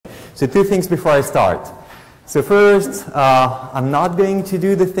So two things before I start. So first, I'm not going to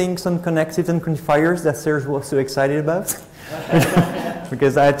do the things on connectives and quantifiers that Serge was so excited about.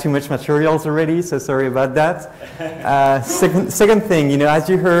 Because I had too much materials already, so sorry about that. Second thing, as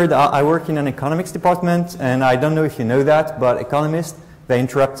you heard, I work in an economics department, and I don't know if you know that, but economists, they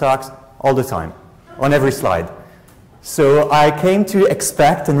interrupt talks all the time, on every slide. So I came to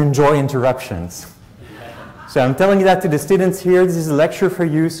expect and enjoy interruptions. So I'm telling you that to the students here. This is a lecture for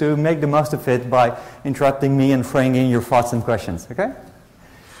you, so make the most of it by interrupting me and throwing in your thoughts and questions, okay?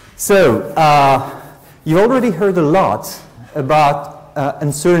 So you've already heard a lot about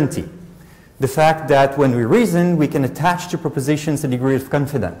uncertainty. The fact that when we reason, we can attach to propositions a degree of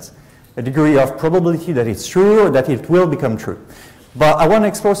confidence, a degree of probability that it's true or that it will become true. But I want to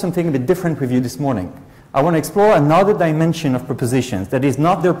explore something a bit different with you this morning. I want to explore another dimension of propositions that is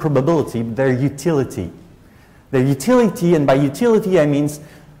not their probability, but their utility. Their utility, and by utility I mean,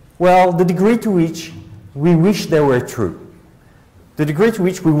 well, the degree to which we wish they were true. The degree to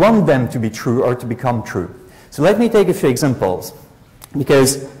which we want them to be true or to become true. So let me take a few examples,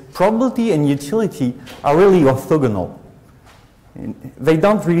 because probability and utility are really orthogonal. They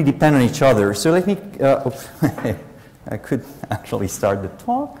don't really depend on each other. So let me, I could actually start the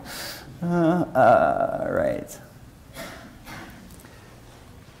talk. Right.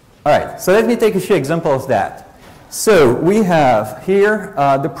 All right, so let me take a few examples of that. So we have here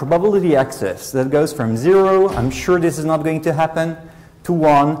the probability axis that goes from 0, I'm sure this is not going to happen, to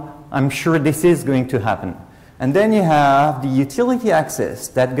 1, I'm sure this is going to happen. And then you have the utility axis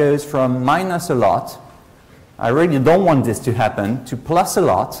that goes from minus a lot, I really don't want this to happen, to plus a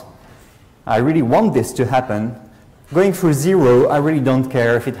lot, I really want this to happen, going through 0, I really don't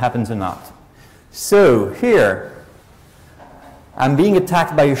care if it happens or not. So here, I'm being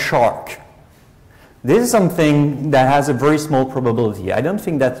attacked by a shark. This is something that has a very small probability. I don't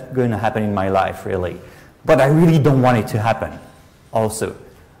think that's going to happen in my life, really. But I really don't want it to happen also.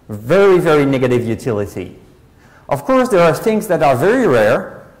 Very, very negative utility. Of course, there are things that are very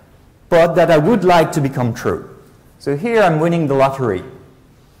rare, but that I would like to become true. So here I'm winning the lottery.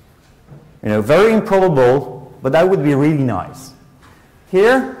 Very improbable, but that would be really nice.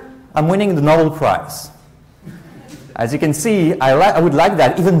 Here, I'm winning the Nobel Prize. As you can see, I would like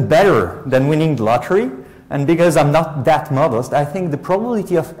that even better than winning the lottery. And because I'm not that modest, I think the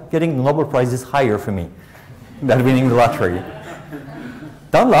probability of getting the Nobel Prize is higher for me than winning the lottery.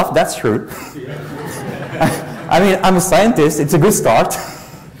 Don't laugh, that's true. I mean, I'm a scientist, it's a good start.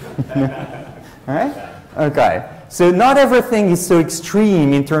 All right? Okay. So not everything is so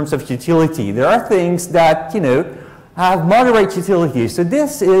extreme in terms of utility. There are things that, have moderate utility. So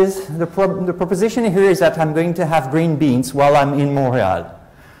this is, the proposition here is that I'm going to have green beans while I'm in Montreal.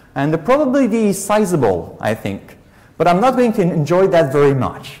 And the probability is sizable, I think. But I'm not going to enjoy that very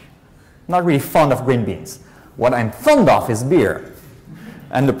much. I'm not really fond of green beans. What I'm fond of is beer.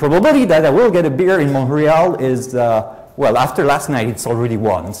 And the probability that I will get a beer in Montreal is, well, after last night, it's already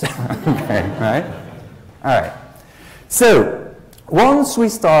 1. So okay, right? All right. So once we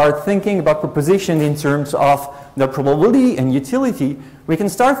start thinking about proposition in terms of the probability and utility, we can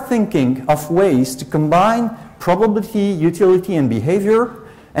start thinking of ways to combine probability, utility, and behavior,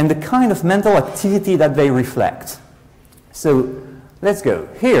 and the kind of mental activity that they reflect. So let's go.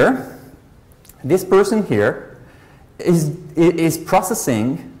 Here, this person here is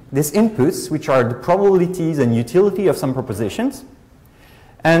processing these inputs, which are the probabilities and utility of some propositions,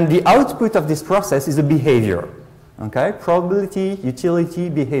 and the output of this process is a behavior. Okay? Probability, utility,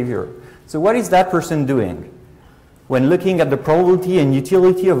 behavior. So what is that person doing when looking at the probability and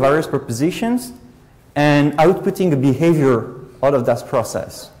utility of various propositions and outputting a behavior out of that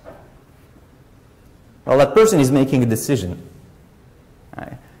process? Well, that person is making a decision.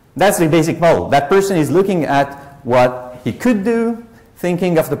 Right? That's the basic model. That person is looking at what he could do,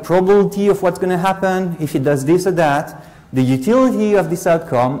 thinking of the probability of what's going to happen if he does this or that, the utility of this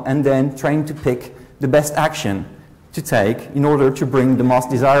outcome, and then trying to pick the best action to take in order to bring the most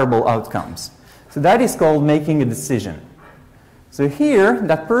desirable outcomes. So that is called making a decision. So here,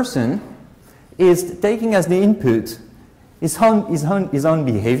 that person is taking as the input his own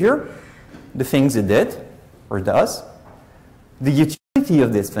behavior, the things he did or does, the utility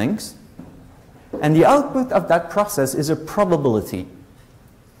of these things, and the output of that process is a probability.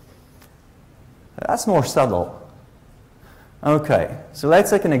 That's more subtle. Okay, so let's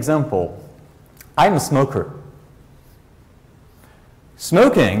take an example. I'm a smoker.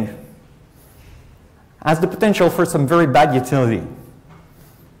 Smoking has the potential for some very bad utility.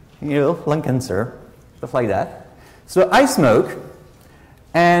 Lung cancer, stuff like that. So I smoke,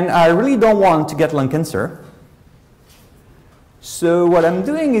 and I really don't want to get lung cancer. So what I'm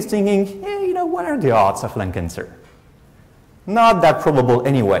doing is thinking, hey, you know, what are the odds of lung cancer? Not that probable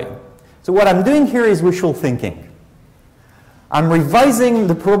anyway. So what I'm doing here is wishful thinking. I'm revising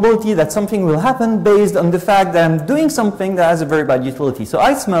the probability that something will happen based on the fact that I'm doing something that has a very bad utility. So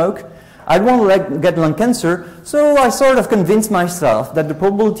I smoke, I won't get lung cancer, so I sort of convince myself that the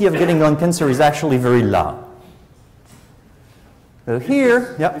probability of getting lung cancer is actually very low. So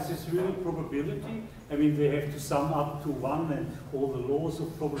here, yeah. Is this really probability? I mean, they have to sum up to 1 and all the laws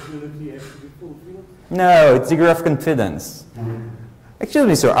of probability have to be fulfilled? No, it's degree of confidence. Excuse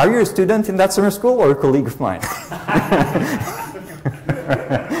me, sir, are you a student in that summer school or a colleague of mine?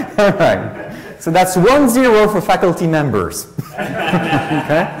 All right. So that's 1-0 for faculty members.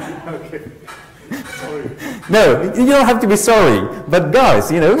 Okay? Okay. Sorry. No, you don't have to be sorry. But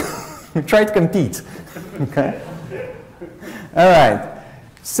guys, you know, try to compete. Okay? All right.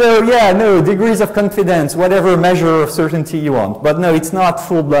 So yeah, no, degrees of confidence, whatever measure of certainty you want. But no, it's not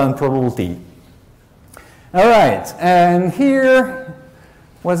full-blown probability. All right. And here,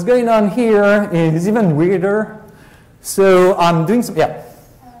 what's going on here is even weirder. So I'm doing some, yeah.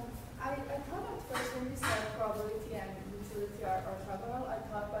 I thought at first when you said probability and utility are orthogonal, I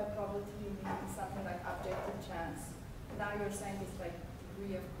thought by probability you mean something like objective chance. Now you're saying it's like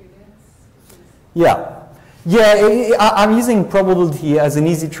degree of credence, which is... Yeah. Yeah, I'm using probability as an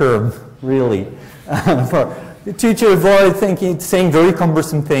easy term, really, to avoid saying very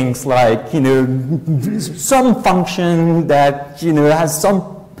cumbersome things like, you know, some function that, you know, has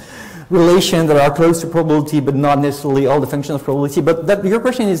some relation that are close to probability, but not necessarily all the functions of probability. But that, your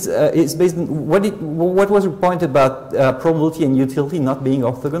question is based on what was your point about probability and utility not being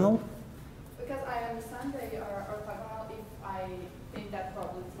orthogonal? Because I understand they are orthogonal if I think that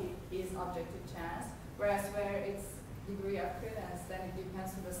probability is objective chance, whereas where it's degree of credence, then it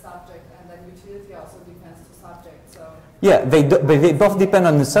depends on the subject, and then utility also depends on the subject. So yeah, they both depend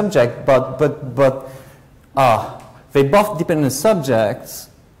on the subject, but they both depend on the subjects.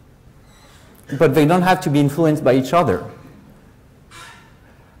 But they don't have to be influenced by each other.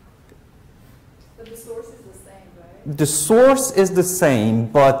 But the source is the same, right? The source is the same,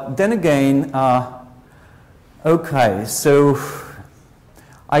 but then again, okay, so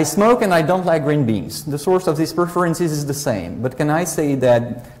I smoke and I don't like green beans. The source of these preferences is the same, but can I say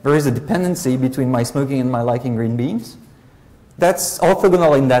that there is a dependency between my smoking and my liking green beans? That's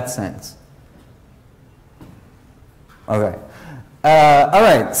orthogonal in that sense. Okay. All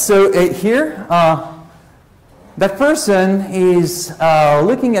right, so here, that person is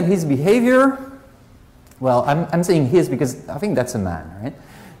looking at his behavior. Well, I'm saying his because I think that's a man, right?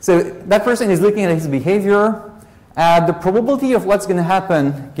 So that person is looking at his behavior, the probability of what's going to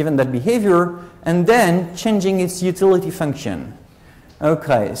happen given that behavior, and then changing its utility function.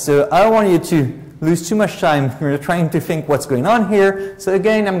 Okay, so I don't want you to lose too much time trying to think what's going on here. So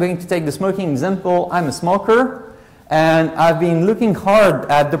again, I'm going to take the smoking example. I'm a smoker. And I've been looking hard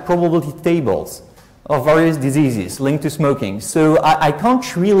at the probability tables of various diseases linked to smoking. So I can't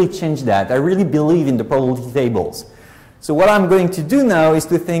really change that. I really believe in the probability tables. So what I'm going to do now is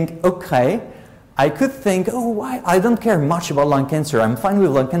to think, okay, I could think, oh, I don't care much about lung cancer. I'm fine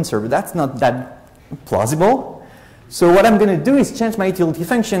with lung cancer, but that's not that plausible. So what I'm going to do is change my utility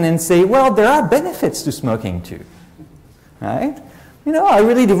function and say, well, there are benefits to smoking too, right? You know, I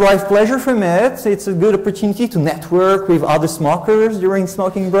really derive pleasure from it. It's a good opportunity to network with other smokers during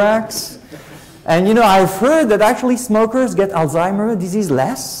smoking breaks. And, you know, I've heard that actually smokers get Alzheimer's disease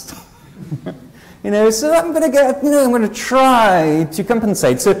less. You know, so I'm going to get, you know, I'm going to try to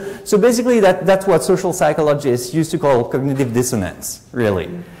compensate. So basically that's what social psychologists used to call cognitive dissonance, really.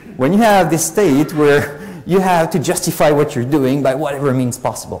 When you have this state where you have to justify what you're doing by whatever means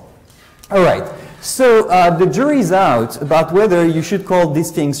possible. All right. So the jury's out about whether you should call these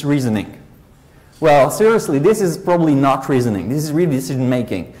things reasoning. Well, seriously, this is probably not reasoning. This is really decision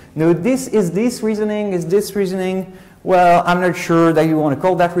making. No, is this reasoning? Is this reasoning? Well, I'm not sure that you want to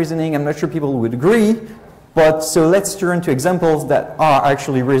call that reasoning. I'm not sure people would agree. But so let's turn to examples that are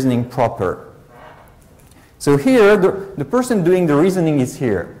actually reasoning proper. So here, the person doing the reasoning is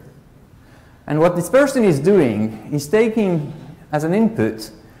here. And what this person is doing is taking as an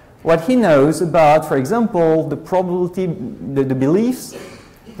input what he knows about, for example, the probability, the beliefs,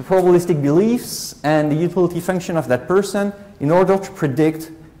 the probabilistic beliefs, and the utility function of that person in order to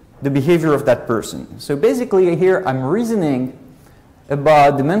predict the behavior of that person. So basically here I'm reasoning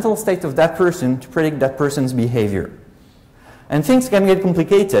about the mental state of that person to predict that person's behavior. And things can get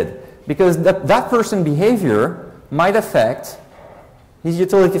complicated because that person's behavior might affect his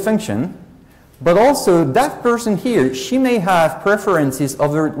utility function. But also, that person here, she may have preferences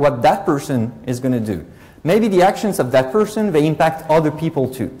over what that person is going to do. maybe the actions of that person, they impact other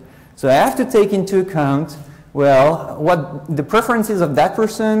people too. So I have to take into account, well, what the preferences of that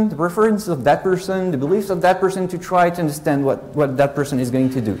person, the preferences of that person, the beliefs of that person, to try to understand what that person is going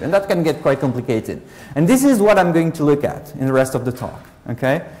to do. And that can get quite complicated. And this is what I'm going to look at in the rest of the talk,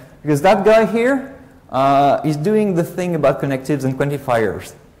 okay? Because that guy here is doing the thing about connectives and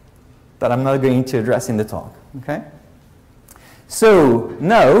quantifiers that I'm not going to address in the talk, okay? So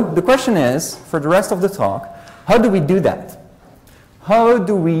now the question is, for the rest of the talk, how do we do that? How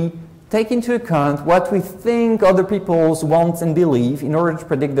do we take into account what we think other people want and believe in order to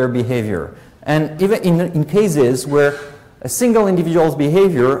predict their behavior? And even in cases where a single individual's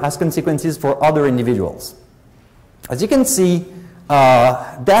behavior has consequences for other individuals. As you can see,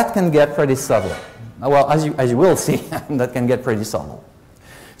 that can get pretty subtle. Well, as you will see, that can get pretty subtle.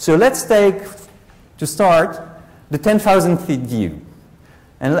 So let's take, to start, the 10,000 feet view.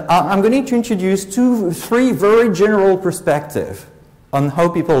 And I'm going to introduce three very general perspectives on how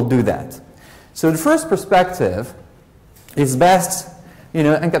people do that. So the first perspective is best,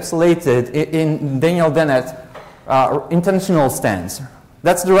 encapsulated in Daniel Dennett's intentional stance.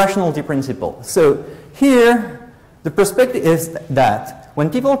 That's the rationality principle. So here, the perspective is that when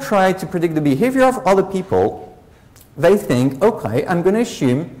people try to predict the behavior of other people, they think, okay, I'm going to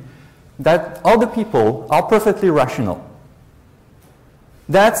assume that other people are perfectly rational.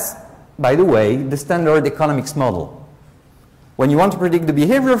 That's, by the way, the standard economics model. When you want to predict the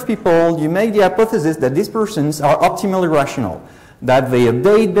behavior of people, you make the hypothesis that these persons are optimally rational, that they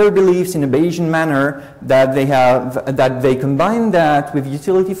update their beliefs in a Bayesian manner, that they combine that with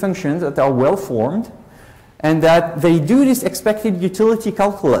utility functions that are well formed, and that they do this expected utility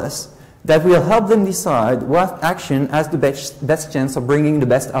calculus that will help them decide what action has the best chance of bringing the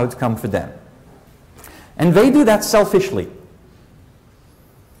best outcome for them. And they do that selfishly.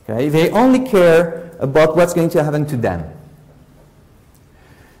 Okay? They only care about what's going to happen to them.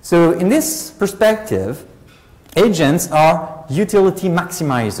 So in this perspective, agents are utility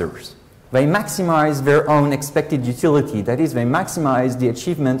maximizers. They maximize their own expected utility. That is, they maximize the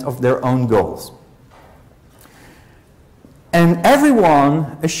achievement of their own goals. And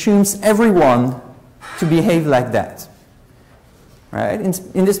everyone assumes everyone to behave like that. Right?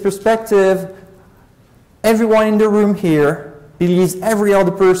 In this perspective, everyone in the room here believes every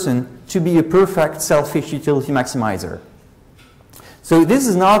other person to be a perfect selfish utility maximizer. So this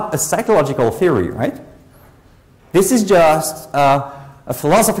is not a psychological theory, right? This is just a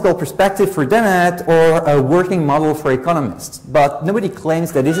philosophical perspective for Dennett or a working model for economists. But nobody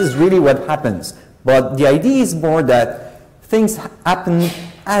claims that this is really what happens. But the idea is more that things happen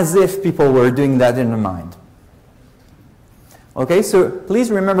as if people were doing that in their mind. Okay, so please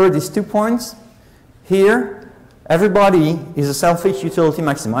remember these 2 points. Here, everybody is a selfish utility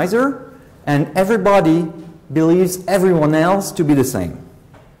maximizer, and everybody believes everyone else to be the same.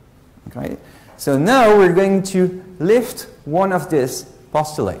 Okay, so now we're going to lift one of these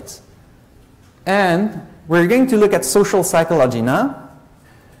postulates. And we're going to look at social psychology now.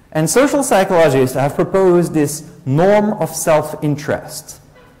 And social psychologists have proposed this norm of self-interest.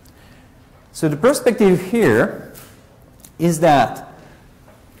 So the perspective here is that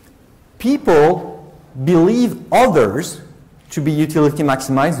people believe others to be utility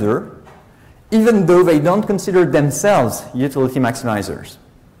maximizer, even though they don't consider themselves utility maximizers,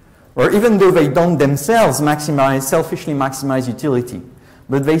 or even though they don't themselves selfishly maximize utility.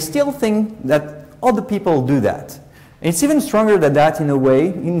 But they still think that other people do that. It's even stronger than that in a way,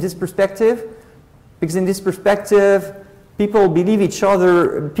 in this perspective, because in this perspective, people believe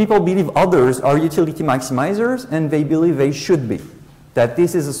others are utility maximizers, and they believe they should be, that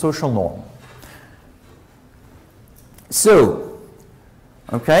this is a social norm. So,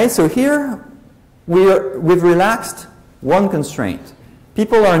 okay, so here we've relaxed one constraint.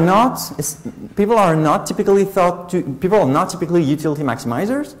 People are not typically utility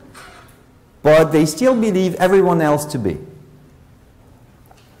maximizers, but they still believe everyone else to be.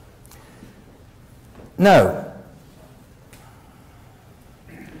 Now,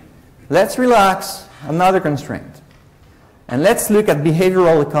 let's relax another constraint, and let's look at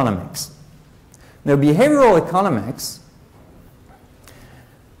behavioral economics. Now, behavioral economics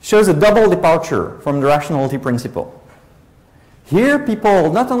shows a double departure from the rationality principle. Here,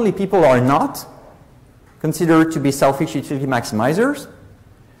 not only people are not considered to be selfish utility maximizers,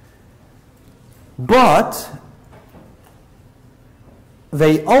 but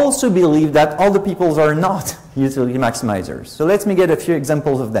they also believe that other peoples are not utility maximizers. So let me get a few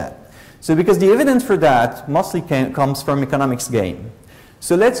examples of that. So because the evidence for that mostly comes from economics game.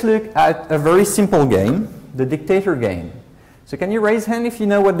 So let's look at a very simple game, the dictator game. So can you raise hand if you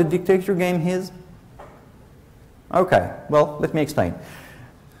know what the dictator game is? Okay, well, let me explain.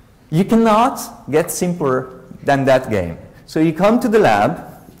 You cannot get simpler than that game. So you come to the lab,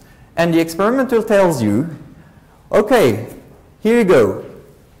 and the experimenter tells you, okay, here you go,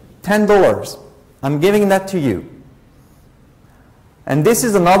 $10. I'm giving that to you. And this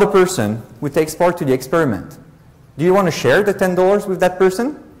is another person who takes part to the experiment. Do you want to share the $10 with that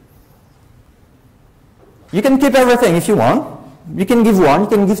person? You can keep everything if you want. You can give one, you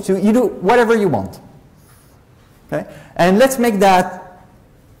can give two, you do whatever you want. Okay? And let's make that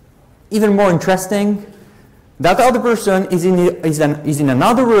even more interesting. That other person is in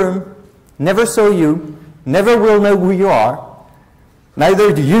another room, never saw you, never will know who you are,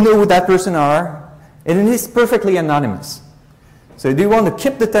 neither do you know who that person are, and it is perfectly anonymous. So do you want to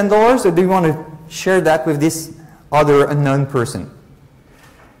keep the $10 or do you want to share that with this other unknown person?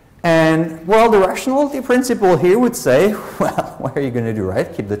 And, well, the rationality principle here would say, well, what are you going to do,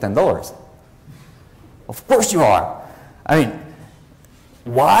 right? Keep the $10. Of course you are. I mean,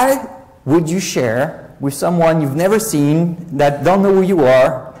 why would you share with someone you've never seen, that don't know who you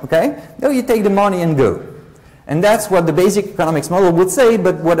are, okay? No, you take the money and go. And that's what the basic economics model would say,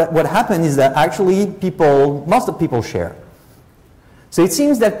 but what happened is that actually most of people share. So it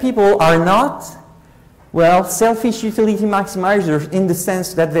seems that people are not, well, selfish utility maximizers in the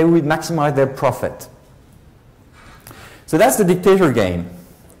sense that they would maximize their profit. So that's the dictator game.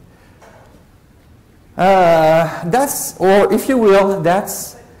 Or if you will,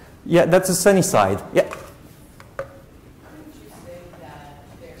 that's the sunny side. Yeah. Wouldn't you say that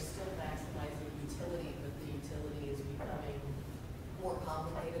they're still maximizing utility, but the utility is becoming more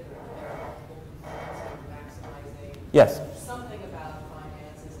complicated, or there are multiple components of maximizing? Yes. Something about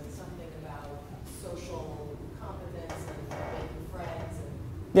finances and something about social competence and making friends.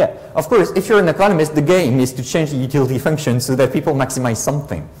 Yeah, of course, if you're an economist, the game is to change the utility function so that people maximize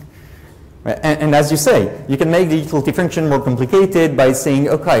something. Right? And as you say, you can make the utility function more complicated by saying,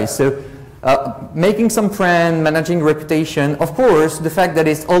 okay, so making some friend, managing reputation. Of course, the fact that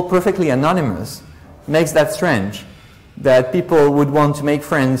it's all perfectly anonymous makes that strange, that people would want to make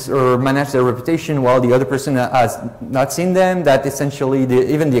friends or manage their reputation while the other person has not seen them, that essentially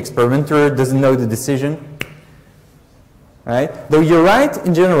even the experimenter doesn't know the decision. Right? Though you're right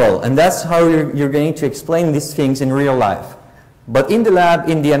in general, and that's how you're going to explain these things in real life. But in the lab,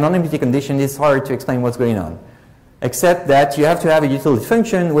 in the anonymity condition, it's hard to explain what's going on. Except that you have to have a utility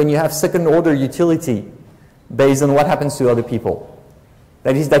function when you have second-order utility based on what happens to other people.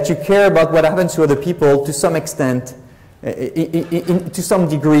 That is, that you care about what happens to other people to some extent, to some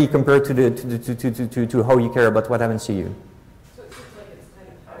degree compared to how you care about what happens to you. So it seems like it's kind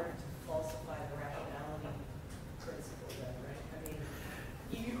of hard to falsify the rationality principle then, right?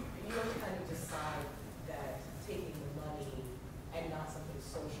 I mean, you kind of decide that taking the money and not something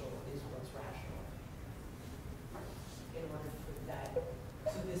social is what's rational. In order for that,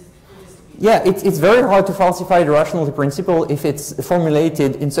 so this to be... Yeah, it's very hard to falsify the rationality principle if it's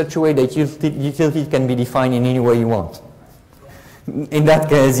formulated in such a way that utility can be defined in any way you want. In that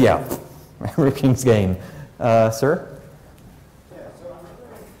case, yeah, everything's game. Sir? Yeah, so I'm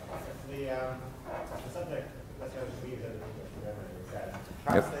wondering the subject, let's go to the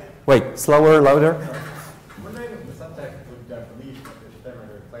experiment. Wait, slower, louder. I'm wondering if the subject would believe that the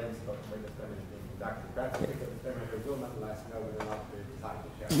experimenter claims about the way the experiment is being conducted. Perhaps the experimenter will nonetheless know whether or not the design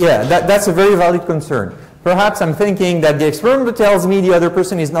is shared. Yeah, that's a very valid concern. Perhaps I'm thinking that the experimenter tells me the other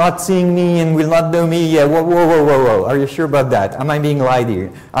person is not seeing me and will not know me. Yeah, whoa. Are you sure about that? Am I being lied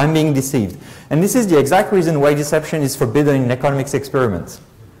here? I'm being deceived. And this is the exact reason why deception is forbidden in economics experiments.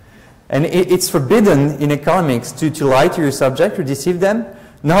 And it's forbidden in economics to lie to your subject or deceive them,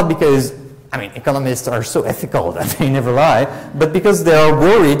 not because, I mean, economists are so ethical that they never lie, but because they are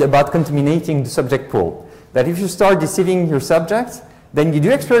worried about contaminating the subject pool. That if you start deceiving your subjects, then you do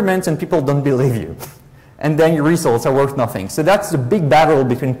experiments and people don't believe you. And then your results are worth nothing. So that's the big battle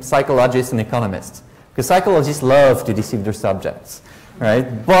between psychologists and economists. Because psychologists love to deceive their subjects,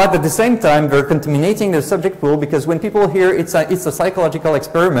 right? But at the same time, they're contaminating their subject pool because when people hear it's a psychological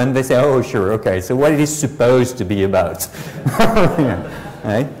experiment, they say, oh, sure, okay, so what it is supposed to be about,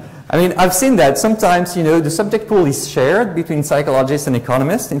 right? I mean, I've seen that sometimes, you know, the subject pool is shared between psychologists and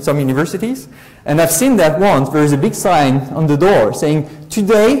economists in some universities. And I've seen that once. There is a big sign on the door saying,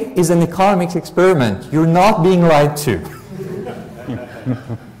 today is an economics experiment. You're not being lied to.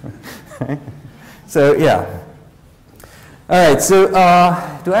 So, yeah. All right, so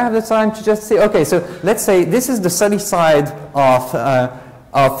do I have the time to just say, okay, so let's say this is the sunny side of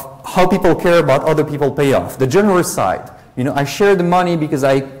how people care about other people pay off, the generous side. You know, I share the money because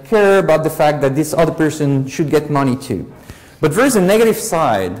I care about the fact that this other person should get money too. But there's a negative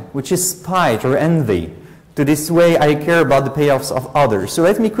side, which is spite or envy, to to this way I care about the payoffs of others. So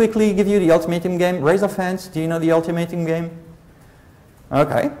let me quickly give you the ultimatum game. Raise of hands. Do you know the ultimatum game?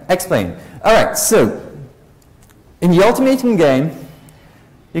 Okay, explain. All right, so in the ultimatum game,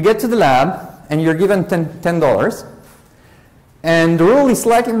 you get to the lab and you're given $10. And the rule is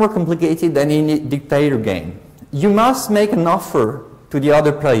slightly more complicated than in a dictator game. You must make an offer to the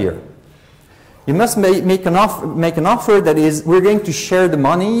other player. You must make an offer that is, we're going to share the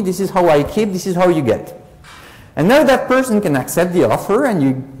money, this is how I keep, this is how you get. And now that person can accept the offer and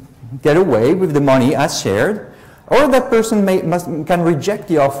you get away with the money as shared, or that person can reject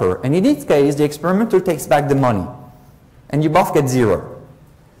the offer. And in this case, the experimenter takes back the money. And you both get 0.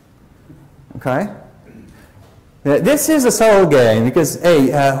 Okay? This is a subtle game because,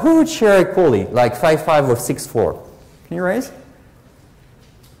 hey, who would share equally, like 5-5 or 6-4? Can you raise?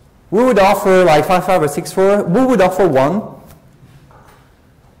 Who would offer like 5-5 or 6-4? Who would offer 1?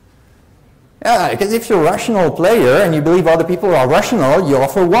 Yeah, because if you're a rational player and you believe other people are rational, you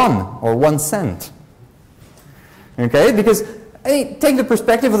offer 1 or 1 cent. Okay, because hey, take the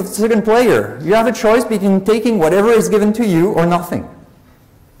perspective of the second player. You have a choice between taking whatever is given to you or nothing.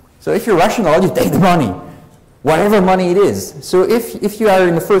 So if you're rational, you take the money, whatever money it is. So if you are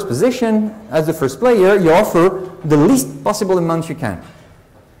in the first position as the first player, you offer the least possible amount you can.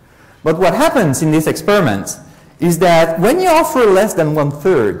 But what happens in this experiment is that when you offer less than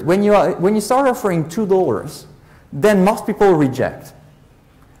 1/3, when you start offering $2, then most people reject.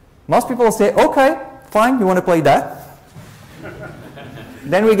 Most people say, okay, fine, you want to play that?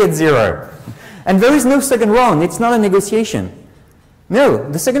 Then we get 0. And there is no second round, it's not a negotiation. No,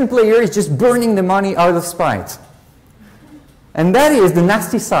 the second player is just burning the money out of spite. And that is the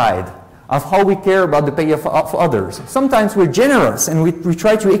nasty side of how we care about the payoff of others. Sometimes we're generous and we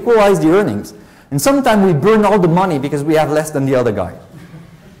try to equalize the earnings. And sometimes we burn all the money because we have less than the other guy.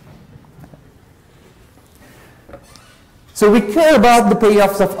 So we care about the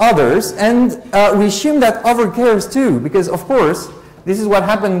payoffs of others, and we assume that other cares too, because of course, this is what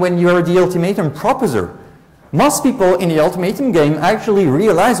happened when you're the ultimatum proposer. Most people in the ultimatum game actually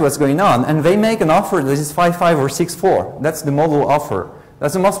realize what's going on, and they make an offer that is 5-5 or 6-4. That's the model offer.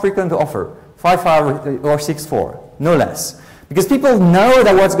 That's the most frequent offer, 5-5 or 6-4, no less. Because people know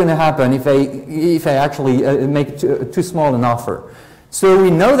that what's going to happen if they actually make too small an offer. So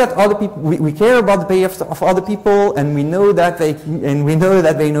we know that other people, we care about the payoffs of other people, and we know that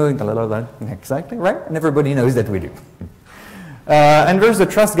they know exactly, right? And everybody knows that we do. And there's the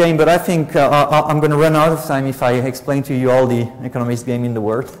trust game, but I think I'm going to run out of time if I explain to you all the economist game in the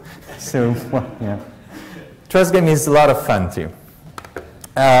world. So, well, yeah. Trust game is a lot of fun too.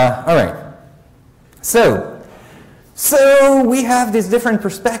 All right. So we have these different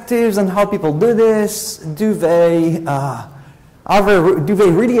perspectives on how people do this. Do they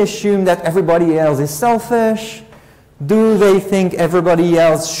really assume that everybody else is selfish? Do they think everybody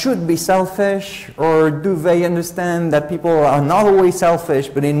else should be selfish? Or do they understand that people are not always selfish,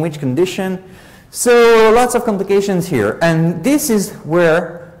 but in which condition? So lots of complications here. And this is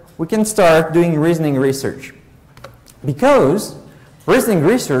where we can start doing reasoning research. Because reasoning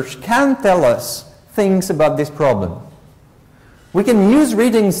research can tell us things about this problem. We can use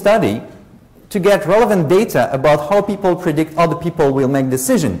reading study to get relevant data about how people predict other people will make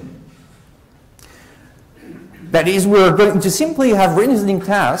decisions. That is, we're going to simply have reasoning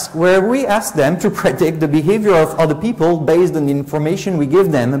tasks where we ask them to predict the behavior of other people based on the information we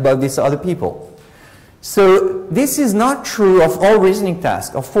give them about these other people. So this is not true of all reasoning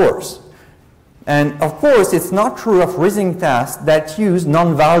tasks, of course. And of course, it's not true of reasoning tasks that use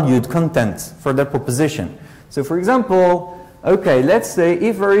non-valued content for their proposition. So for example, okay, let's say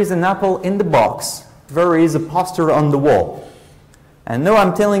if there is an apple in the box, there is a poster on the wall. And now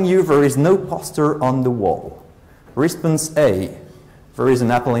I'm telling you there is no poster on the wall. Response A, there is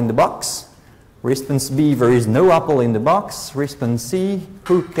an apple in the box. Response B, there is no apple in the box. Response C,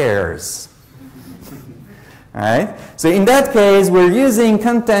 who cares? All right? So in that case, we're using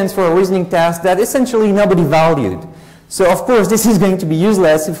contents for a reasoning task that essentially nobody valued. So of course, this is going to be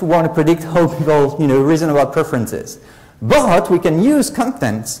useless if we want to predict how people reason about preferences. But we can use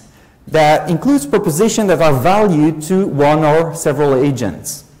contents that includes propositions that are valued to one or several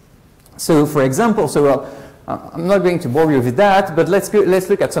agents. So for example, I'm not going to bore you with that, but let's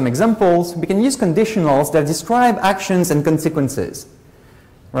look at some examples. We can use conditionals that describe actions and consequences.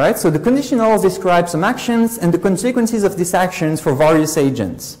 Right? So the conditionals describe some actions and the consequences of these actions for various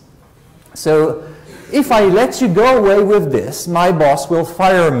agents. So if I let you go away with this, my boss will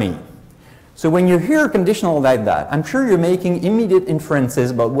fire me. So when you hear a conditional like that, I'm sure you're making immediate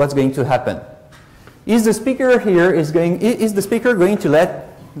inferences about what's going to happen. Is the speaker going to let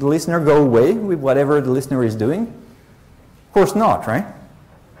the listener go away with whatever the listener is doing? Of course not, right?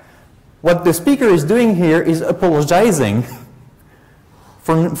 What the speaker is doing here is apologizing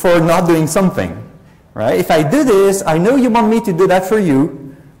for not doing something, right? If I do this, I know you want me to do that for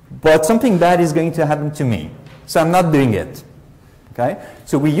you, but something bad is going to happen to me, so I'm not doing it, okay?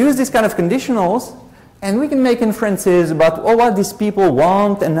 So we use this kind of conditionals, and we can make inferences about what these people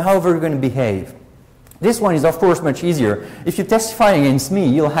want and how they're going to behave. This one is, of course, much easier. If you testify against me,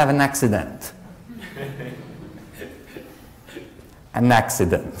 you'll have an accident. An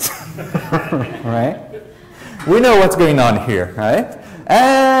accident, right? We know what's going on here, right?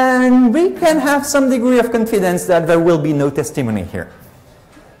 And we can have some degree of confidence that there will be no testimony here,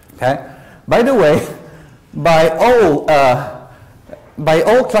 okay? By the way, by all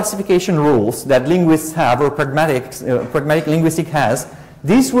classification rules that linguists have, or pragmatic linguistics has,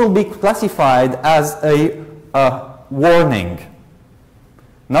 this will be classified as a warning,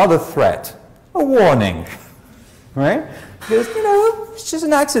 not a threat, a warning, right? Because, you know, it's just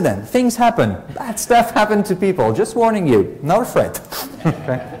an accident. Things happen. Bad stuff happens to people. Just warning you, not a threat.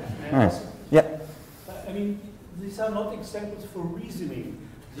 Okay. Right. Yeah. I mean, these are not examples for reasoning.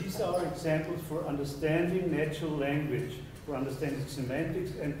 These are examples for understanding natural language, for understanding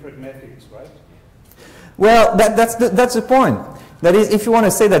semantics and pragmatics, right? Well, that's the point. That is, if you want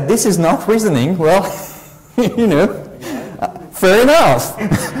to say that this is not reasoning, well, you know, fair enough.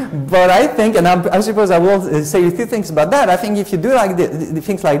 But I think, and I suppose I will say a few things about that. I think if you do like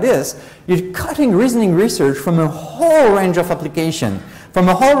things like this, you're cutting reasoning research from a whole range of application, from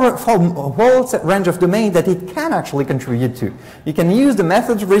a whole range of domain that it can actually contribute to. You can use the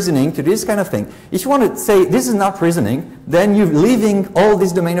methods of reasoning to do this kind of thing. If you want to say this is not reasoning, then you're leaving all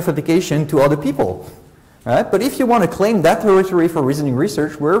this domain of application to other people. Right? But if you want to claim that territory for reasoning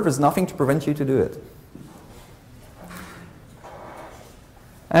research, there's nothing to prevent you to do it.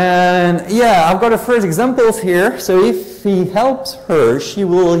 And yeah, I've got a first examples here. So if he helps her, she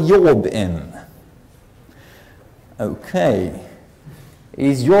will yob in. Okay.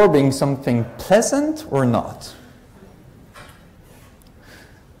 Is yorbing something pleasant or not?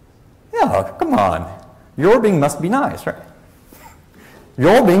 Yeah, come on. Yorbing must be nice, right?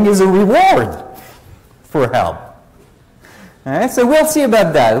 Yorbing is a reward for help. All right, so we'll see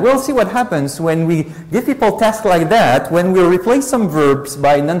about that. We'll see what happens when we give people tasks like that, when we replace some verbs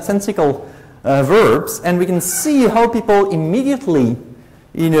by nonsensical verbs, and we can see how people immediately,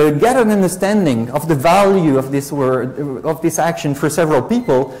 you know, get an understanding of the value of this word, of this action for several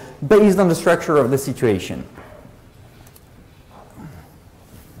people based on the structure of the situation.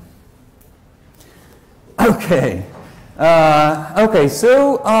 Okay.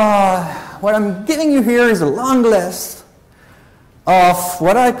 So what I'm giving you here is a long list of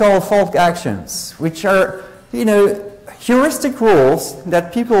what I call folk actions, which are, you know, heuristic rules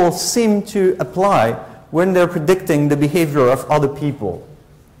that people seem to apply when they're predicting the behavior of other people.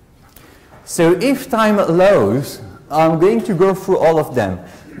 So if time allows, I'm going to go through all of them.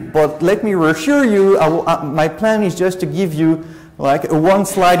 But let me reassure you, my plan is just to give you like a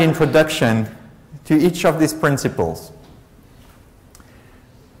one-slide introduction to each of these principles.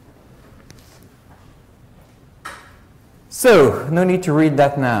 So, no need to read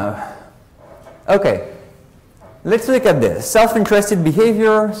that now. Okay, let's look at this. Self-interested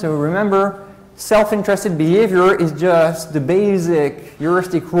behavior. So remember, self-interested behavior is just the basic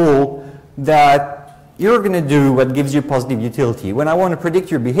heuristic rule that you're going to do what gives you positive utility. When I want to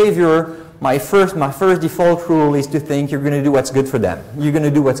predict your behavior, my first default rule is to think you're going to do what's good for them. You're going to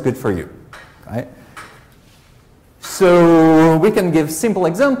do what's good for you. Right? So we can give simple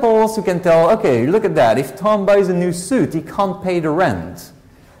examples. We can tell, okay, look at that. If Tom buys a new suit, he can't pay the rent.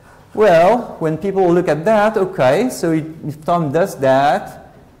 Well, when people look at that, okay, so if Tom does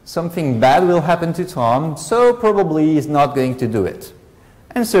that, something bad will happen to Tom, so probably he's not going to do it.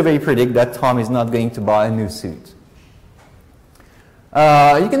 And so they predict that Tom is not going to buy a new suit.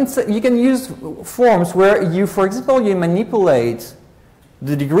 You can use forms where you, for example, you manipulate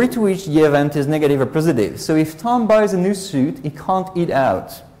the degree to which the event is negative or positive. So if Tom buys a new suit, he can't eat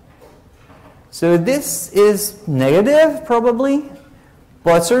out. So this is negative, probably,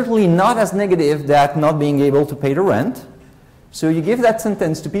 but certainly not as negative that not being able to pay the rent. So you give that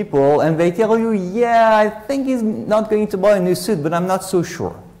sentence to people, and they tell you, yeah, I think he's not going to buy a new suit, but I'm not so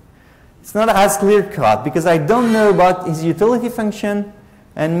sure. It's not as clear-cut, because I don't know about his utility function,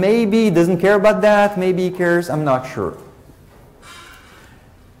 and maybe he doesn't care about that, maybe he cares, I'm not sure.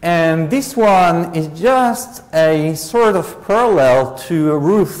 And this one is just a sort of parallel to a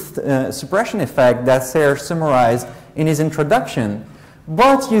Ruth suppression effect that Serge summarized in his introduction,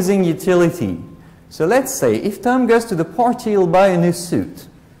 but using utility. So let's say if Tom goes to the party, he'll buy a new suit.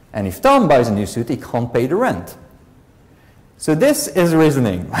 And if Tom buys a new suit, he can't pay the rent. So this is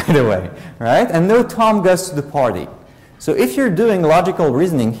reasoning, by the way, right? And no Tom goes to the party. So if you're doing logical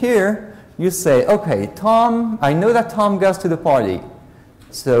reasoning here, you say, okay, Tom, I know that Tom goes to the party.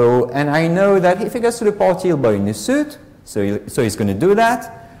 So, and I know that if he goes to the party, he'll buy a new suit. So he's going to do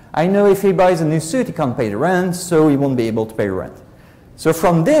that. I know if he buys a new suit, he can't pay the rent, so he won't be able to pay rent. So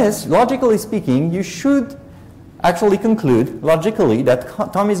from this, logically speaking, you should actually conclude, logically, that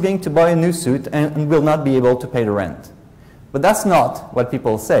Tom is going to buy a new suit and will not be able to pay the rent. But that's not what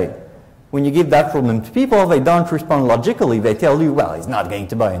people say. When you give that problem to people, they don't respond logically. They tell you, well, he's not going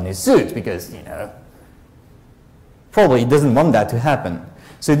to buy a new suit because, you know, probably he doesn't want that to happen.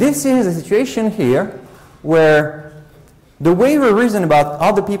 So this is a situation here where the way we reason about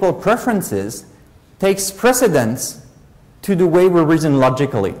other people's preferences takes precedence to the way we reason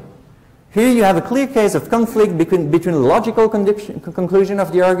logically. Here you have a clear case of conflict between the logical conclusion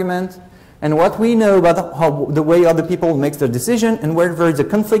of the argument and what we know about how the way other people make their decision, and where there is a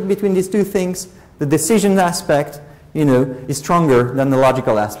conflict between these two things, the decision aspect, you know, is stronger than the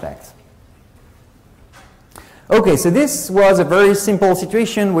logical aspect. Okay, so this was a very simple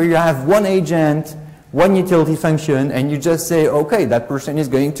situation where you have one agent, one utility function, and you just say, okay, that person is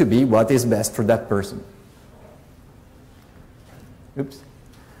going to be what is best for that person. Oops.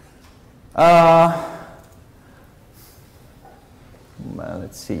 Well,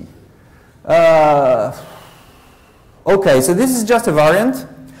 let's see. Okay, so this is just a variant.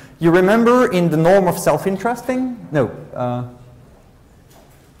 You remember in the norm of self-interesting? No.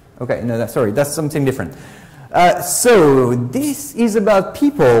 Okay, no, sorry, that's something different. So this is about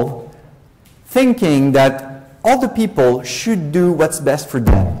people thinking that other people should do what's best for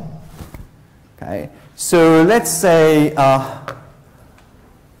them. Okay, so let's say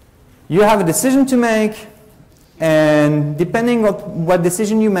you have a decision to make, and depending on what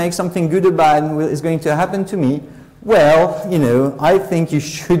decision you make, something good or bad is going to happen to me. Well, you know, I think you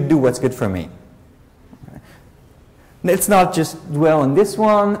should do what's good for me. Let's not just dwell on this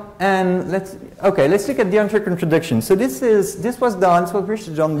one, and let's look at the inter-contradiction. So this was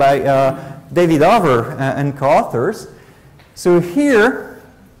research done by David Over and co-authors. So here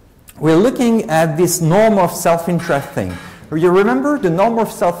we're looking at this norm of self-interest thing. You remember the norm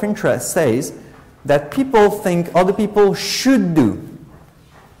of self-interest says that people think other people should do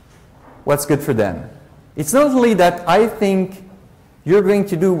what's good for them. It's not only that I think you're going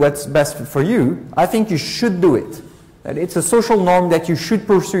to do what's best for you, I think you should do it. That it's a social norm that you should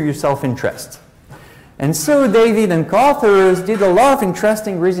pursue your self-interest. And so David and co-authors did a lot of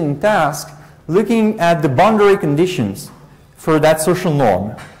interesting reasoning tasks looking at the boundary conditions for that social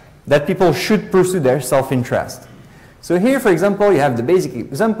norm, that people should pursue their self-interest. So here, for example, you have the basic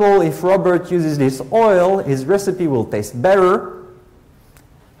example. If Robert uses this oil, his recipe will taste better.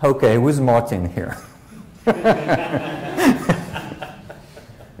 Okay, who's Martin here? All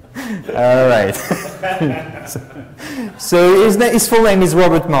right. So his full name is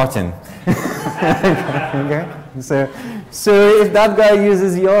Robert Martin. Okay. So if that guy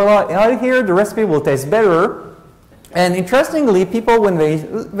uses the oil here, the recipe will taste better. And interestingly, people, when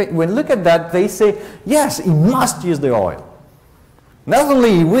look at that, they say, yes, he must use the oil. Not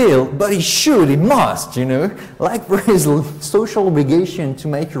only he will, but he should, he must, you know. Like for his social obligation to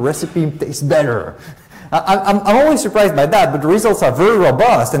make a recipe taste better. I'm always surprised by that, but the results are very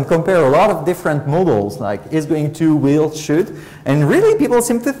robust and compare a lot of different models, like is going to, will, should. And really, people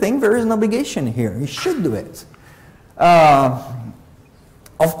seem to think there is an obligation here. You should do it. Of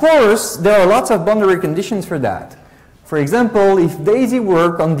course, there are lots of boundary conditions for that. For example, if Daisy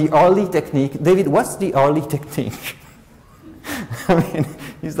worked on the Arlie technique, David, what's the Arlie technique? I mean,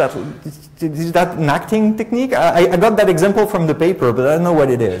 is that an acting technique? I got that example from the paper, but I don't know what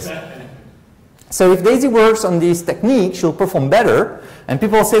it is. So if Daisy works on this technique, she'll perform better. And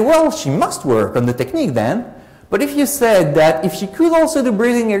people say, well, she must work on the technique then. But if you said that if she could also do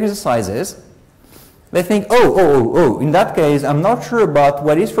breathing exercises, they think, oh, in that case, I'm not sure about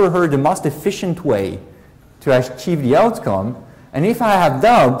what is for her the most efficient way to achieve the outcome. And if I have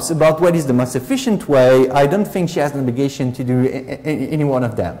doubts about what is the most efficient way, I don't think she has an obligation to do any one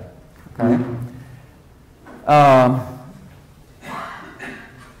of them. Okay?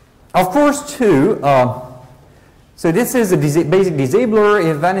 Of course, too, so this is a basic disabler.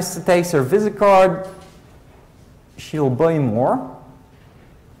 If Vanessa takes her visit card, she'll buy more.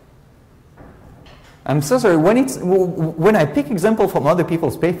 I'm so sorry, when I pick example from other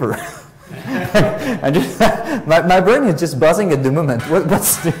people's paper, my brain is just buzzing at the moment.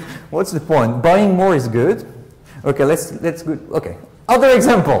 What's the point? Buying more is good. Okay, let's go. Okay, other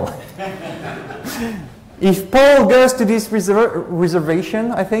example. if Paul goes to this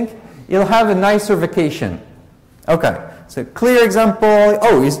reservation, I think, he'll have a nicer vacation. Okay, so clear example.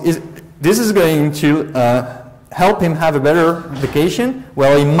 Oh, this is going to help him have a better vacation?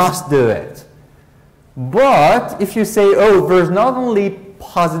 Well, he must do it. But if you say, oh, there's not only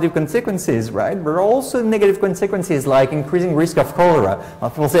positive consequences, right, but also negative consequences like increasing risk of cholera,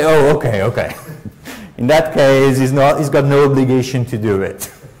 people say, oh, okay, okay. In that case, he's got no obligation to do it,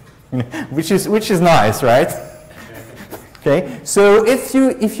 which is nice, right? Okay, so if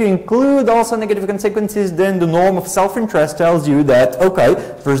you include also negative consequences, then the norm of self-interest tells you that, okay,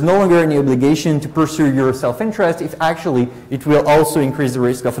 there's no longer any obligation to pursue your self-interest if actually it will also increase the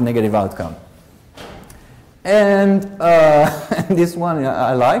risk of a negative outcome. And this one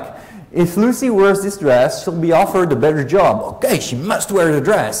I like. If Lucy wears this dress, she'll be offered a better job. Okay, she must wear the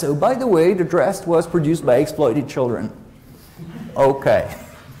dress. So by the way, the dress was produced by exploited children. Okay.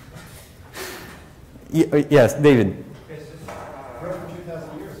 Yes, David. For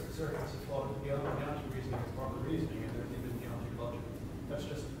 2,000 years, the circuits have thought beyond reasoning is proper reasoning, and there's even beyond logic. That's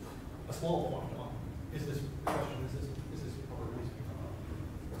just a small point on is this question, is this proper reasoning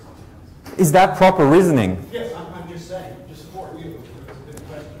or something else? Is that proper reasoning? Yes, I'm just saying, just support you. It's a big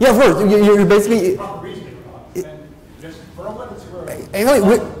question. Yeah, of course. You're basically. Proper reasoning or not. And just for a moment,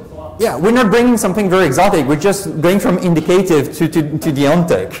 it's yeah, we're not bringing something very exotic. We're just going from indicative to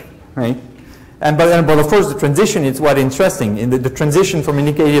deontic, right? But of course, the transition is what interesting. In the transition from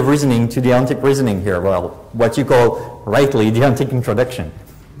indicative reasoning to deontic reasoning here, well, what you call rightly deontic introduction.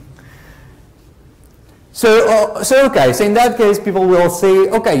 So okay, so in that case, people will say,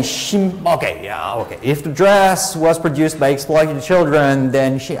 okay, if the dress was produced by exploited children,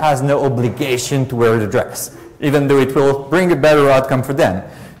 then she has no obligation to wear the dress, even though it will bring a better outcome for them.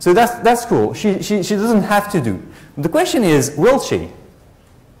 So that's cool. She doesn't have to do. The question is, will she?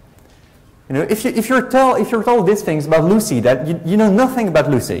 You know, if you're told these things about Lucy, that you know nothing about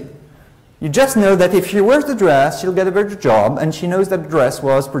Lucy. You just know that if she wears the dress, she'll get a better job, and she knows that the dress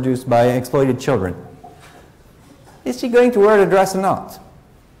was produced by exploited children. Is she going to wear the dress or not?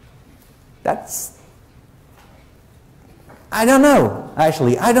 I don't know,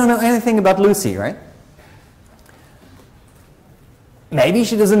 actually. I don't know anything about Lucy, right? Maybe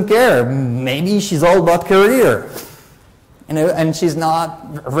she doesn't care. Maybe she's all about career. You know, and she's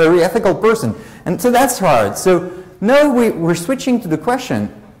not a very ethical person. And so that's hard. So now we're switching to the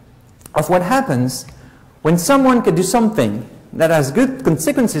question of what happens when someone can do something that has good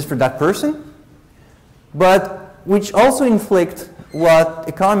consequences for that person, but which also inflict what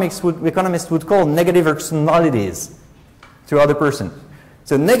economists would call negative externalities to other person.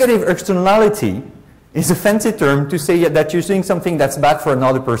 So negative externality is a fancy term to say that you're doing something that's bad for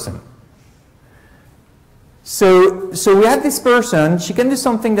another person. So we have this person, she can do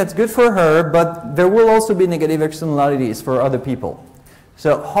something that's good for her, but there will also be negative externalities for other people.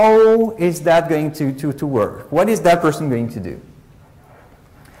 So how is that going to work? What is that person going to do?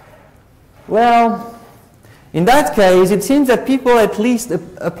 Well, in that case, it seems that people at least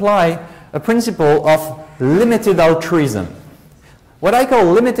apply a principle of limited altruism. What I call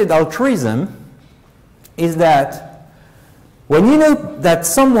limited altruism is that when you know that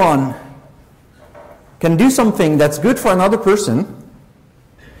someone can do something that's good for another person,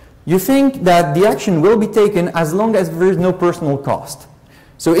 you think that the action will be taken as long as there is no personal cost.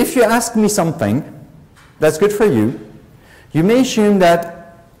 So if you ask me something that's good for you, you may assume that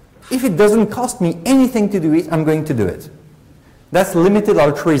if it doesn't cost me anything to do it, I'm going to do it. That's limited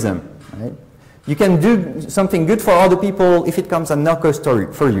altruism, right? You can do something good for other people if it comes at no cost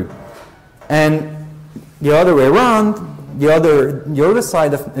for you. And the other way around, the other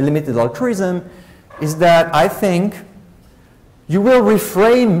side of limited altruism is that I think you will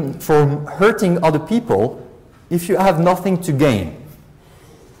refrain from hurting other people if you have nothing to gain,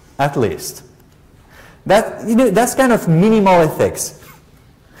 at least. That's kind of minimal ethics.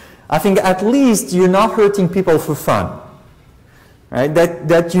 I think at least you're not hurting people for fun, right?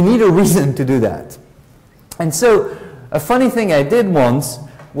 That you need a reason to do that. And so a funny thing I did once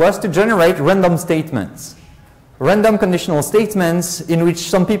was to generate random statements. Random conditional statements in which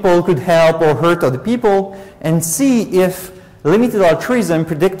some people could help or hurt other people, and see if limited altruism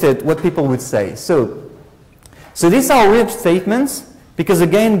predicted what people would say. So these are weird statements because,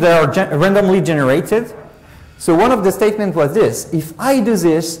 again, they are randomly generated. So one of the statements was this: if I do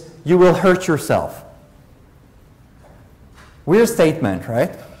this, you will hurt yourself. Weird statement,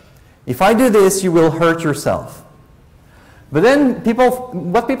 right? If I do this, you will hurt yourself. But then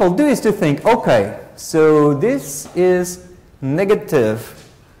what people do is to think, okay, so this is negative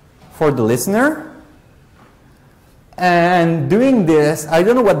for the listener, And doing this, I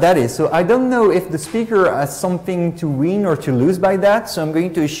don't know what that is. So I don't know if the speaker has something to win or to lose by that. So I'm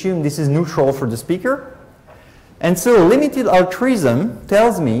going to assume this is neutral for the speaker. And so limited altruism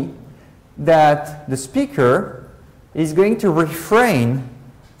tells me that the speaker is going to refrain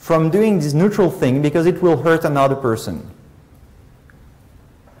from doing this neutral thing because it will hurt another person.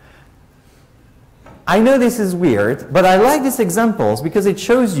 I know this is weird, but I like these examples because it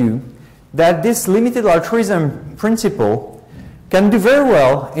shows you that this limited altruism principle can do very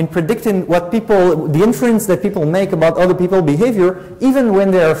well in predicting what people, the inference that people make about other people's behavior, even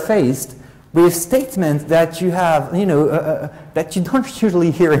when they are faced with statements that you have, that you don't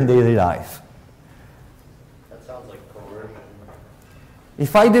usually hear in daily life. That sounds like coercion.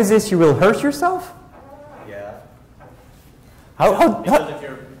 If I do this, you will hurt yourself? Yeah. How?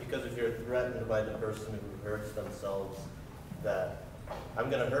 Because if you're threatened by the person who hurts themselves, that I'm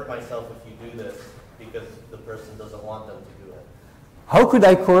going to hurt myself if you do this because the person doesn't want them to do it. How could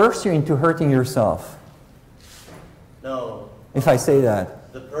I coerce you into hurting yourself? No. If I say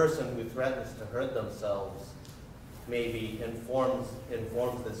that. The person who threatens to hurt themselves maybe informs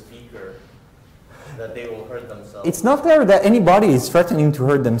the speaker that they will hurt themselves. It's not clear that anybody is threatening to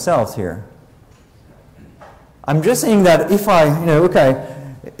hurt themselves here. I'm just saying that if I,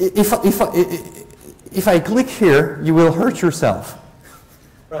 if I click here, you will hurt yourself.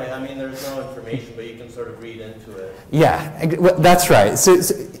 Right, I mean, there's no information, but you can sort of read into it. Yeah, that's right. So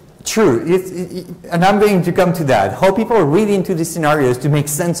true, and I'm going to come to that. How people read into these scenarios to make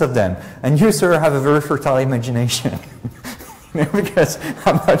sense of them. And you, sir, have a very fertile imagination. Because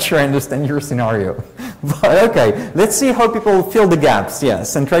I'm not sure I understand your scenario. But okay, let's see how people fill the gaps,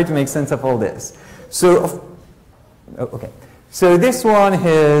 yes, and try to make sense of all this. So, okay. So this one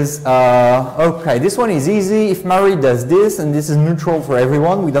is, okay, this one is easy. If Marie does this, and this is neutral for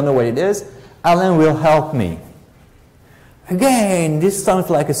everyone, we don't know what it is, Alan will help me. Again, this sounds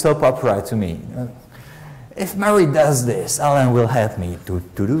like a soap opera to me. If Marie does this, Alan will help me.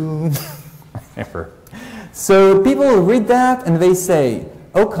 Whatever. So people read that and they say,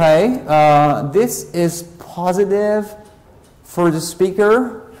 okay, this is positive for the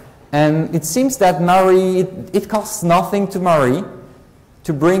speaker. And it seems that Marie, it costs nothing to Marie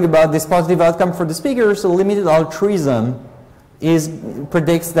to bring about this positive outcome for the speaker, so limited altruism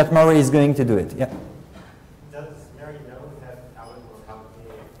predicts that Marie is going to do it. Yeah. Does Mary know that Alan will help me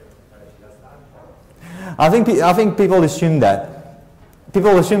if she does that? I think people assume that.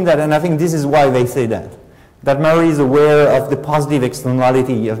 People assume that, and I think this is why they say that. That Marie is aware of the positive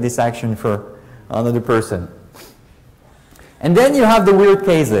externality of this action for another person. And then you have the weird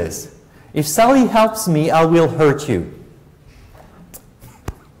cases. If Sally helps me, I will hurt you.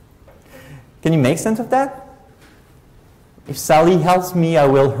 Can you make sense of that? If Sally helps me, I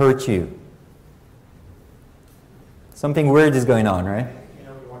will hurt you. Something weird is going on, right? You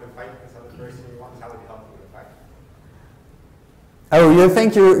want to fight this other person, you want Sally to help you to fight. Oh, you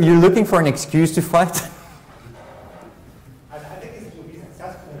think you're looking for an excuse to fight? I think you'll be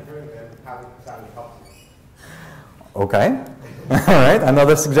successful in doing that, how Sally helps you. Okay. All right,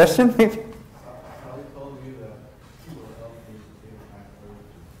 another suggestion maybe? Sally told you that she will help me to take my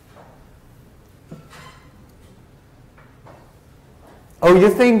food. Oh, you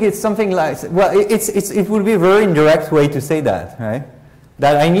think it's something like, well, it would be a very indirect way to say that, right?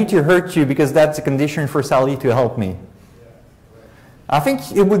 That I need to hurt you because that's a condition for Sally to help me. I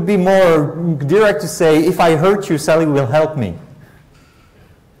think it would be more direct to say, if I hurt you, Sally will help me.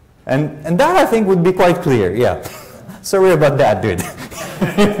 And that, I think, would be quite clear, yeah. Sorry about that, dude.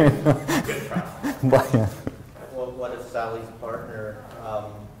 But, yeah. Well, what if Sally's partner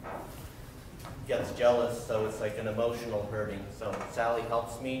gets jealous, so it's like an emotional hurting? So Sally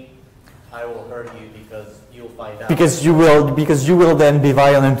helps me, I will hurt you because you'll find out. Because you will then be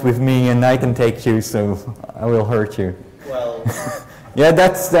violent with me, and I can take you, so I will hurt you. Well, yeah,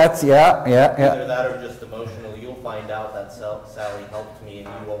 that's yeah. Either that or just emotional. You'll find out that Sally helped me, and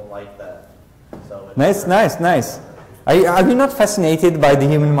you won't like that. So Nice. Are you not fascinated by the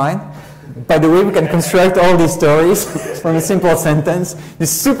human mind? By the way we can construct all these stories from a simple sentence.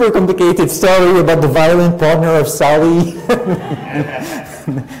 This super complicated story about the violent partner of Sally.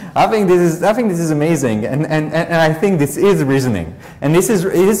 I think this is amazing, and I think this is reasoning, and it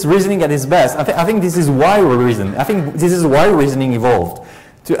is reasoning at its best. I think this is why we reason. I think this is why reasoning evolved,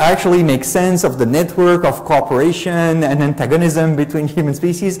 to actually make sense of the network of cooperation and antagonism between human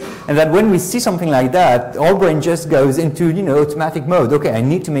species, and that when we see something like that, our brain just goes into automatic mode. Okay, I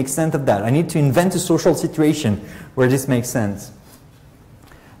need to make sense of that. I need to invent a social situation where this makes sense.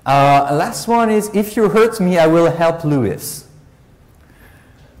 Last one is, if you hurt me, I will help Louis.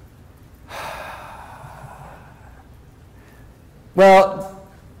 Well,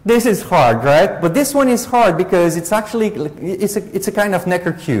 this is hard, right? But this one is hard because it's actually, it's a kind of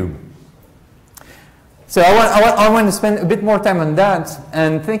Necker cube. So I want to spend a bit more time on that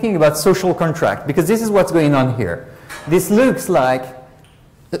and thinking about social contract, because this is what's going on here. This looks like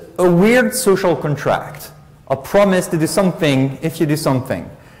a weird social contract, a promise to do something if you do something.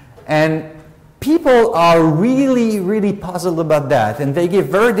 And people are really, really puzzled about that, and they give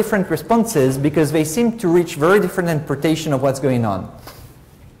very different responses because they seem to reach very different interpretation of what's going on.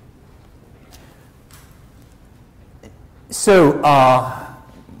 So,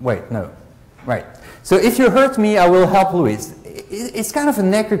 wait, no, right. So if you hurt me, I will help Louis. It's kind of a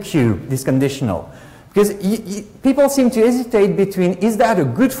Necker cube, this conditional. Because people seem to hesitate between, is that a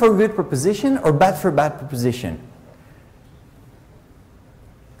good for good proposition or bad for bad proposition?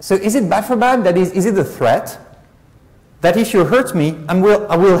 So is it bad for bad? That is it a threat? That if you hurt me, I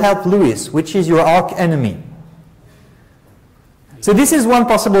will help Louis, which is your arch enemy. So this is one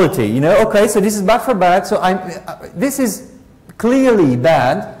possibility, you know, okay, so this is bad for bad, so this is clearly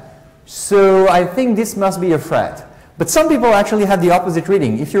bad, so I think this must be a threat. But some people actually have the opposite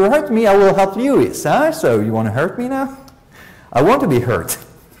reading. If you hurt me, I will help Louis. Huh? So you want to hurt me now? I want to be hurt.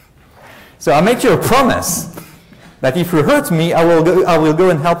 So I make you a promise that if you hurt me, I will go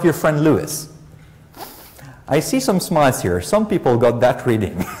and help your friend Louis. I see some smiles here. Some people got that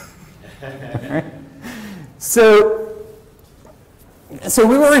reading. So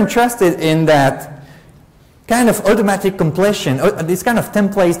we were interested in that kind of automatic completion, this kind of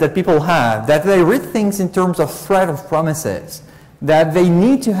templates that people have, that they read things in terms of threat of promises, that they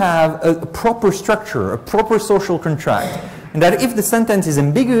need to have a proper structure, a proper social contract, and that if the sentence is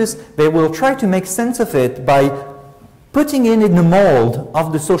ambiguous, they will try to make sense of it by putting it in the mold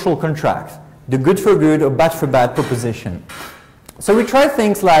of the social contract, the good for good or bad for bad proposition. So we try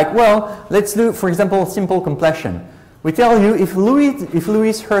things like, well, let's do, for example, simple completion. We tell you, if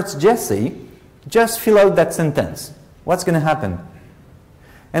Louis hurts Jesse, just fill out that sentence. What's going to happen?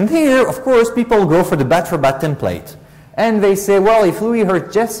 And here, of course, people go for the bad for bad template. And they say, well, if Louis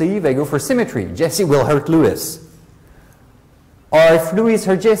hurt Jesse, they go for symmetry. Jesse will hurt Louis. Or if Louis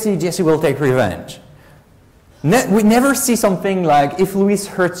hurt Jesse, Jesse will take revenge. We never see something like, if Louis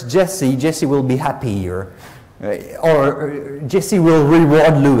hurts Jesse, Jesse will be happy, or Jesse will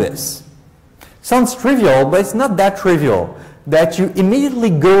reward Louis. Sounds trivial, but it's not that trivial, that you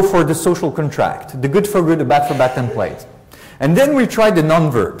immediately go for the social contract, the good for good, the bad for bad template. And then we try the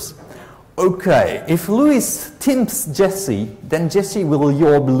non-verbs. Okay, if Louis tempts Jesse, then Jesse will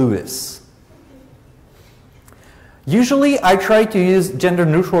yob Louis. Usually I try to use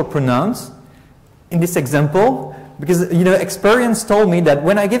gender-neutral pronouns in this example, because experience told me that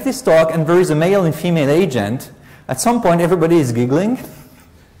when I give this talk and there is a male and female agent, at some point everybody is giggling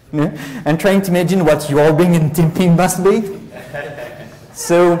and trying to imagine what yorbing and tempting must be.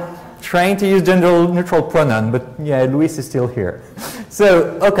 So trying to use gender-neutral pronoun, but yeah, Louis is still here.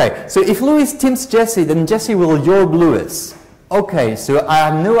 So, okay, so if Louis tempts Jesse, then Jesse will yorb Louis. Okay, so I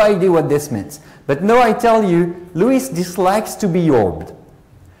have no idea what this means. But now I tell you, Louis dislikes to be yorbed.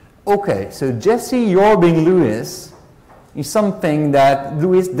 Okay, so Jesse yorbing Louis is something that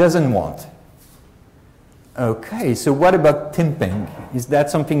Louis doesn't want. Okay, so what about temping? Is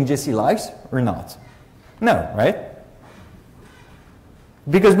that something Jesse likes or not? No, right?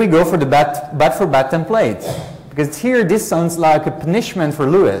 Because we go for the bad for bad template. Because here this sounds like a punishment for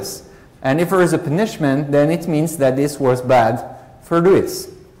Louis. And if there is a punishment, then it means that this was bad for Louis.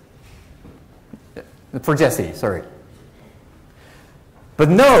 For Jesse, sorry. But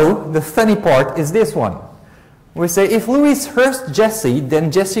no, the funny part is this one. We say, if Louis hurts Jesse,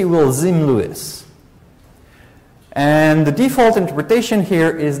 then Jesse will zim Louis. And the default interpretation here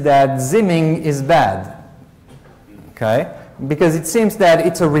is that zimming is bad. Okay? Because it seems that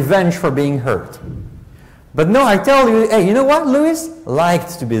it's a revenge for being hurt. But no, I tell you, hey, you know what? Louis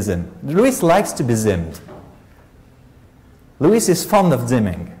liked to be zimmed. Louis likes to be zimmed. Louis is fond of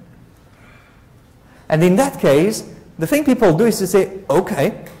zimming. And in that case, the thing people do is to say,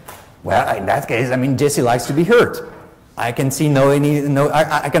 okay, well, in that case, I mean, Jesse likes to be hurt. I can see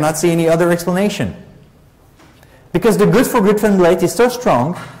I cannot see any other explanation. Because the good for good template is so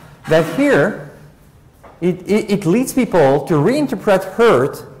strong that here, it leads people to reinterpret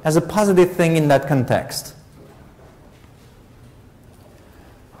hurt as a positive thing in that context.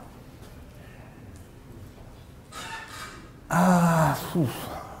 I've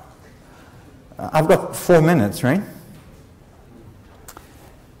got 4 minutes, right?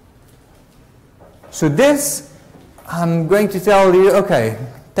 So this, I'm going to tell you, okay,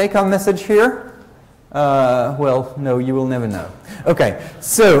 take our message here. Well, no, you will never know. Okay,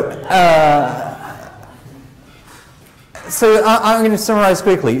 so So I'm going to summarize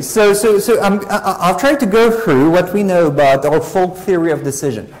quickly. So I'll try to go through what we know about our folk theory of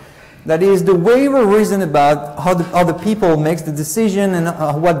decision. That is the way we reason about how other people makes the decision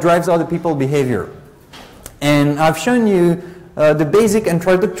and what drives other people's behavior. And I've shown you the basic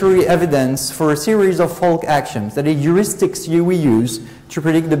introductory evidence for a series of folk actions, that is heuristics we use to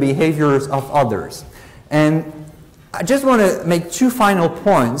predict the behaviors of others. And I just want to make two final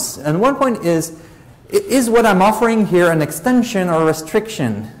points. And one point is what I'm offering here an extension or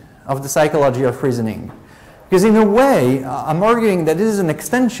restriction of the psychology of reasoning? Because in a way, I'm arguing that this is an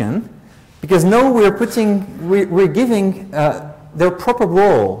extension, because now we're giving their proper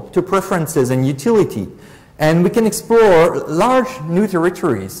role to preferences and utility. And we can explore large new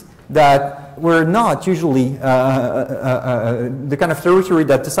territories that were not usually the kind of territory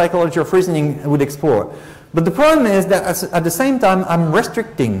that the psychology of reasoning would explore. But the problem is that at the same time, I'm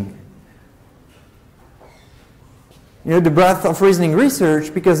restricting the breadth of reasoning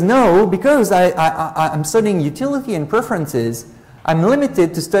research, because I'm studying utility and preferences, I'm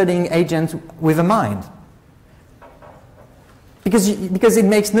limited to studying agents with a mind. Because it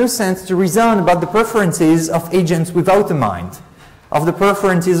makes no sense to reason about the preferences of agents without a mind, of the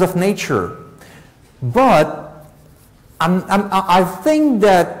preferences of nature. But I think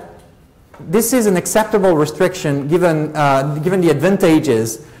that this is an acceptable restriction given the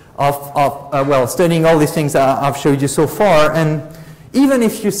advantages of studying all these things I've showed you so far. And even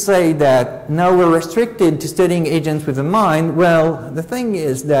if you say that now we're restricted to studying agents with a mind, well, the thing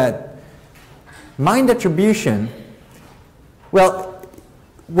is that mind attribution, well,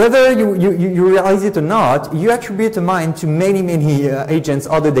 whether you realize it or not, you attribute a mind to many, many agents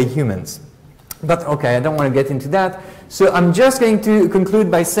other than humans. But okay, I don't want to get into that. So I'm just going to conclude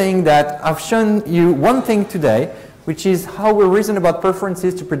by saying that I've shown you one thing today, which is how we reason about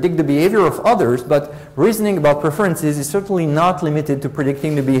preferences to predict the behavior of others, but reasoning about preferences is certainly not limited to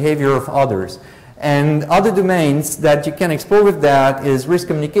predicting the behavior of others. And other domains that you can explore with that is risk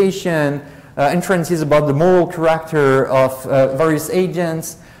communication, inferences about the moral character of various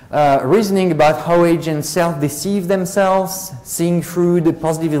agents, reasoning about how agents self-deceive themselves, seeing through the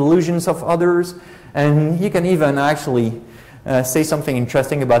positive illusions of others, and you can even actually say something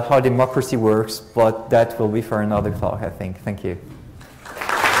interesting about how democracy works, but that will be for another talk, I think. Thank you.